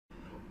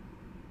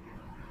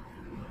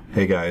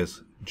Hey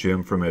guys,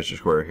 Jim from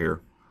MeasureSquare here.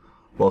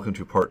 Welcome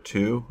to part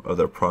 2 of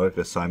the product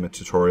assignment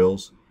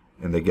tutorials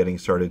in the Getting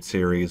Started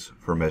series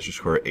for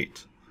MeasureSquare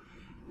 8.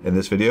 In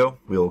this video,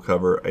 we will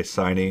cover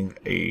assigning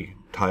a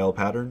tile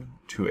pattern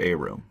to a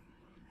room.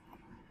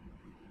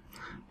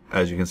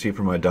 As you can see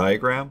from my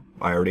diagram,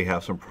 I already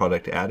have some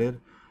product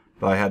added,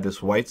 but I have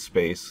this white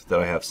space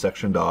that I have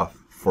sectioned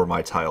off for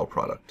my tile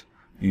product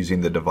using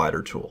the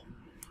divider tool.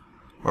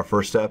 Our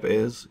first step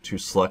is to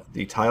select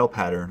the tile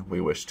pattern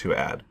we wish to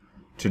add.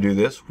 To do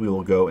this, we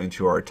will go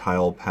into our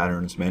Tile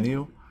Patterns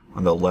menu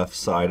on the left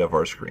side of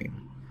our screen.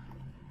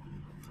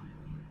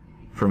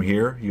 From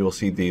here, you will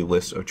see the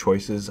list of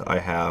choices I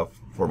have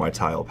for my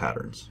tile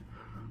patterns.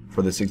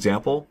 For this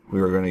example,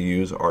 we are going to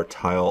use our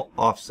tile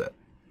offset.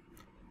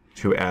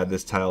 To add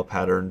this tile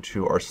pattern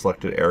to our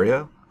selected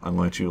area, I'm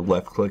going to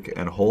left-click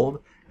and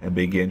hold and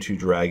begin to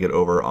drag it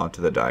over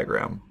onto the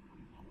diagram.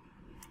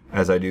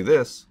 As I do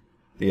this,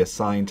 the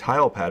Assign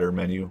Tile Pattern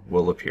menu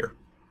will appear.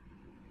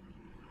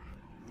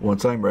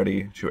 Once I'm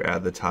ready to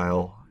add the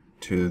tile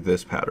to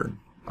this pattern,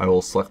 I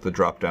will select the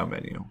drop-down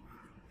menu.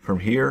 From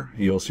here,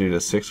 you'll see the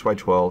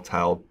 6x12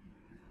 tile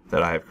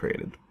that I have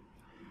created.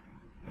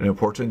 An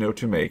important note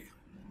to make,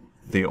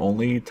 the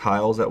only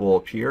tiles that will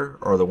appear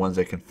are the ones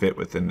that can fit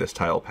within this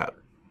tile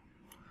pattern.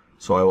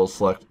 So I will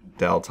select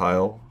Dal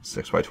Tile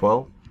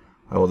 6x12.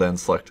 I will then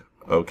select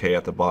OK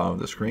at the bottom of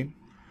the screen.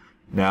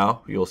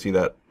 Now you'll see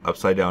that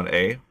upside down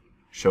A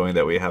showing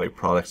that we have a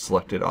product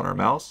selected on our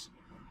mouse.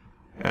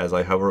 As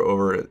I hover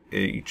over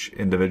each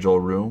individual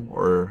room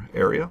or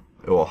area,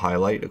 it will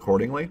highlight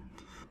accordingly.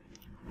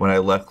 When I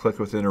left click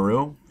within a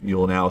room, you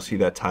will now see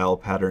that tile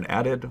pattern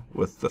added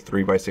with the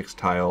 3x6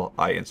 tile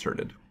I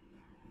inserted.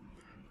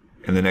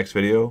 In the next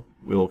video,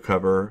 we will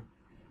cover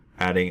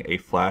adding a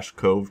flash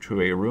cove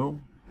to a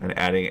room and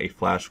adding a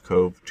flash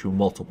cove to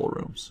multiple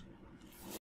rooms.